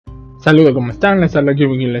Saludos, ¿cómo están? Les habla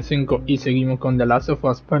PS5 y seguimos con The Last of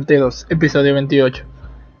Us parte 2, episodio 28.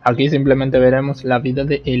 Aquí simplemente veremos la vida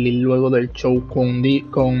de Ellie luego del show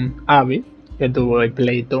con Abby, que tuvo el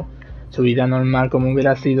pleito, su vida normal como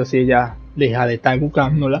hubiera sido si ella deja de estar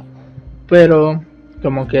buscándola, pero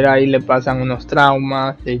como quiera ahí le pasan unos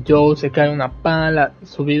traumas, de Joe se cae una pala,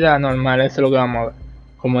 su vida normal, eso es lo que vamos a ver.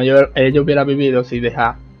 Como ella hubiera vivido si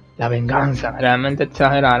deja la venganza, realmente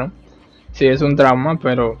exageraron. Sí, es un trauma,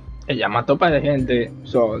 pero ella mató para de gente,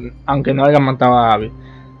 aunque no haya matado a Abby.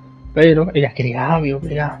 Pero ella quería a Abby,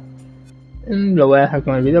 obliga. Lo voy a dejar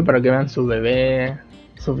con el video para que vean su bebé,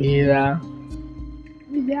 su vida.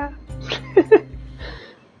 Y ya.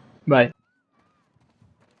 Bye.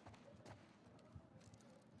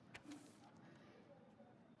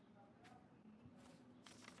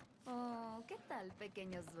 Oh, ¿qué tal,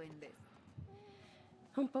 pequeños duendes?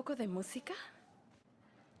 ¿Un poco de música?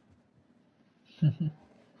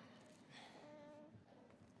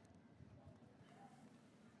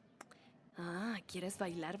 Ah, ¿quieres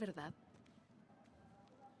bailar, verdad?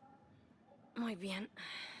 Muy bien.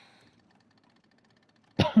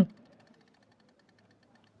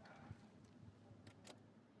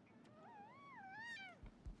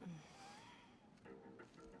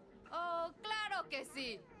 Oh, claro que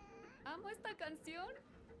sí. Amo esta canción.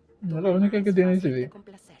 No es la única que tiene CD. Con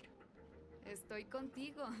placer. Estoy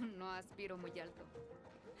contigo, no aspiro muy alto.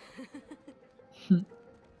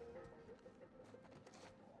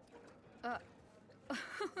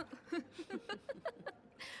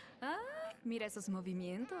 Ah, mira esos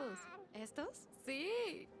movimientos. ¿Estos?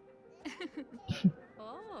 Sí.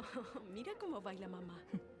 Oh, mira cómo baila mamá.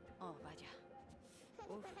 Oh, vaya.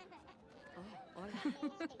 Uf. Oh, hola.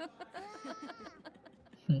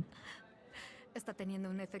 Está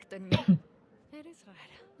teniendo un efecto en mí. Eres rara.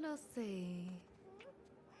 Lo sé.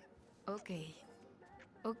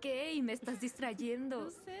 Ok, me estás distrayendo.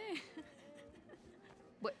 No sé.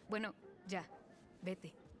 Bueno, ya,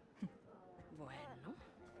 vete. Bueno.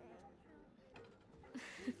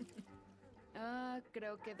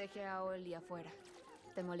 Creo que dejé a Oli afuera.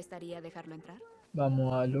 ¿Te molestaría dejarlo entrar?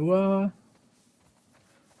 Vamos al lugar.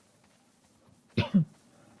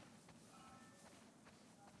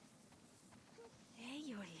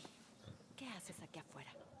 Hey, Oli. ¿Qué haces aquí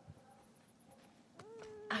afuera?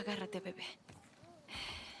 Agárrate, bebé.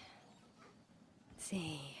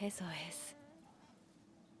 Sí, eso es.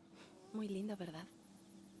 Muy lindo, ¿verdad?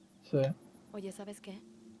 Sí. Oye, ¿sabes qué?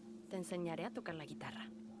 Te enseñaré a tocar la guitarra.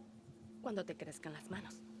 Cuando te crezcan las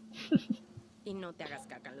manos. Y no te hagas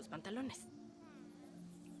caca en los pantalones.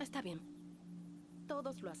 Está bien.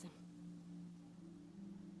 Todos lo hacen.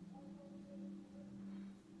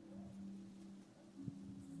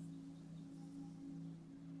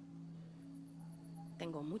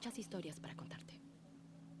 Tengo muchas historias para contarte.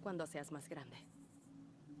 Cuando seas más grande.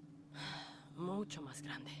 Mucho más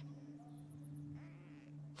grande.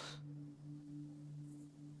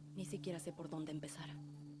 Ni siquiera sé por dónde empezar.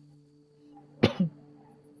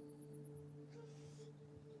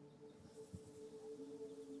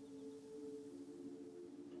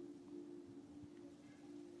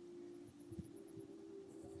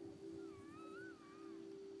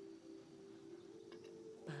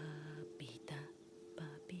 Papita,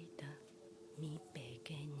 papita, mi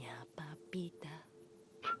pequeña papita.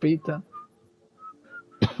 Pita.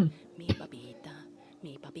 Mi papita,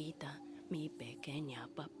 mi papita, mi pequeña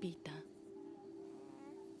papita.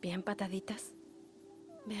 ¿Bien pataditas?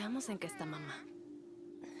 Veamos en qué está mamá.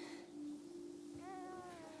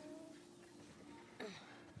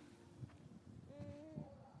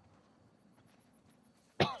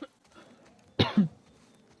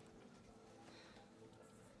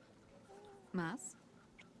 ¿Más?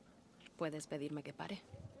 Puedes pedirme que pare.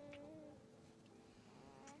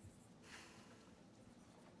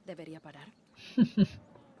 ¿Debería parar?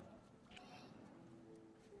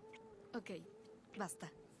 Ok,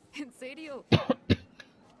 basta. ¿En serio?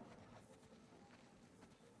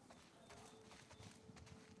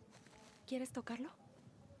 ¿Quieres tocarlo?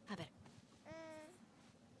 A ver.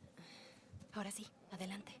 Ahora sí,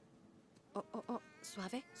 adelante. Oh,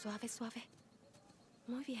 suave, suave, suave.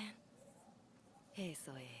 Muy bien.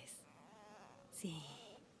 Eso es. Sí.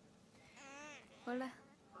 Hola,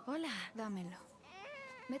 Hola. dámelo.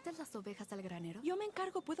 ¿Metes las ovejas al granero? Yo me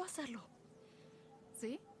encargo, puedo hacerlo.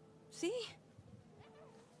 ¿Sí? Sí.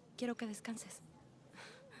 Quiero que descanses.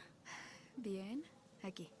 Bien,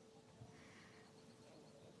 aquí.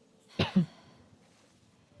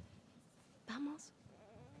 Vamos.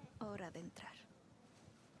 Hora de entrar.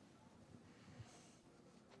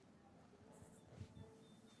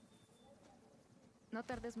 No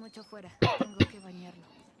tardes mucho fuera. Tengo que bañarlo.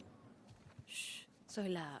 Soy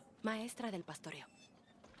la maestra del pastoreo.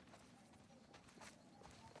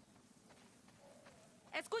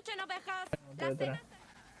 Escuchen, ovejas. La cena...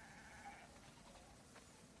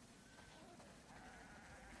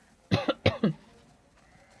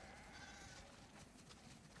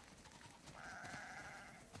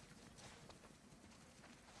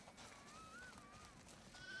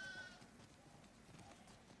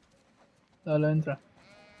 Dale, entra.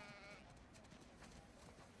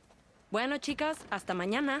 Bueno, chicas, hasta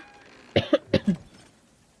mañana.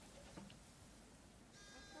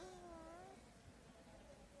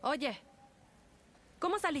 Oye,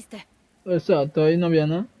 ¿cómo saliste? Exacto, ahí no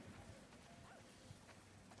viene.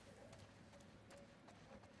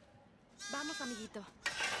 Vamos, amiguito.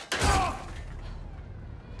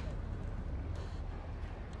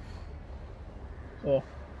 Oh.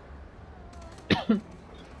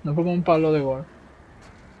 No fue como un palo de gol.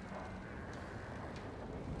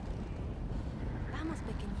 Vamos,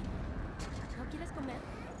 pequeñito. ¿No quieres comer?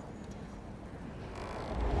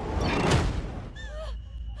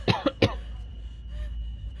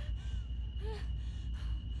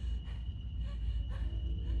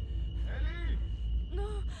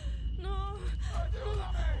 No, no.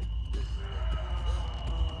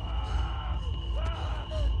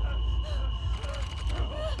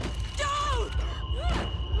 ¡Joe!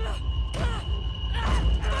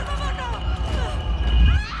 ¡Por favor, no!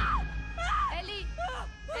 ¡Eli!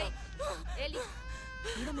 ¡Hey! ¡Eli!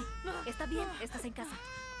 Mírame. Está bien, estás en casa.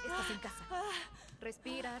 Estás en casa.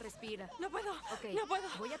 Respira, respira. No puedo. Ok, No puedo.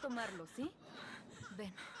 voy a tomarlo, ¿sí?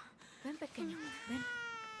 Ven. Ven, pequeño. Ven.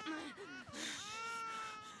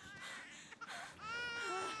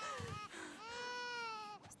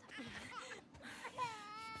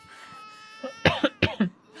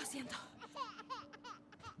 Lo siento.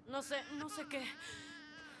 No sé qué.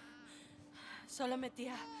 Solo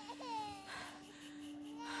metía.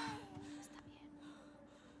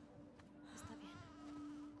 Está bien.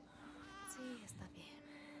 Sí, está bien.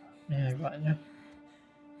 En el baño.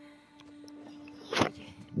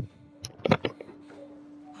 Oye.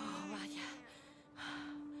 Oh, vaya.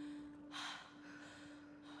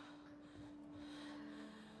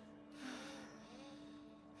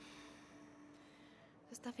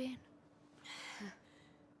 Está bien.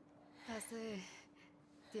 Hace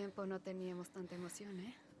tiempo no teníamos tanta emoción,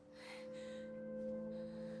 ¿eh?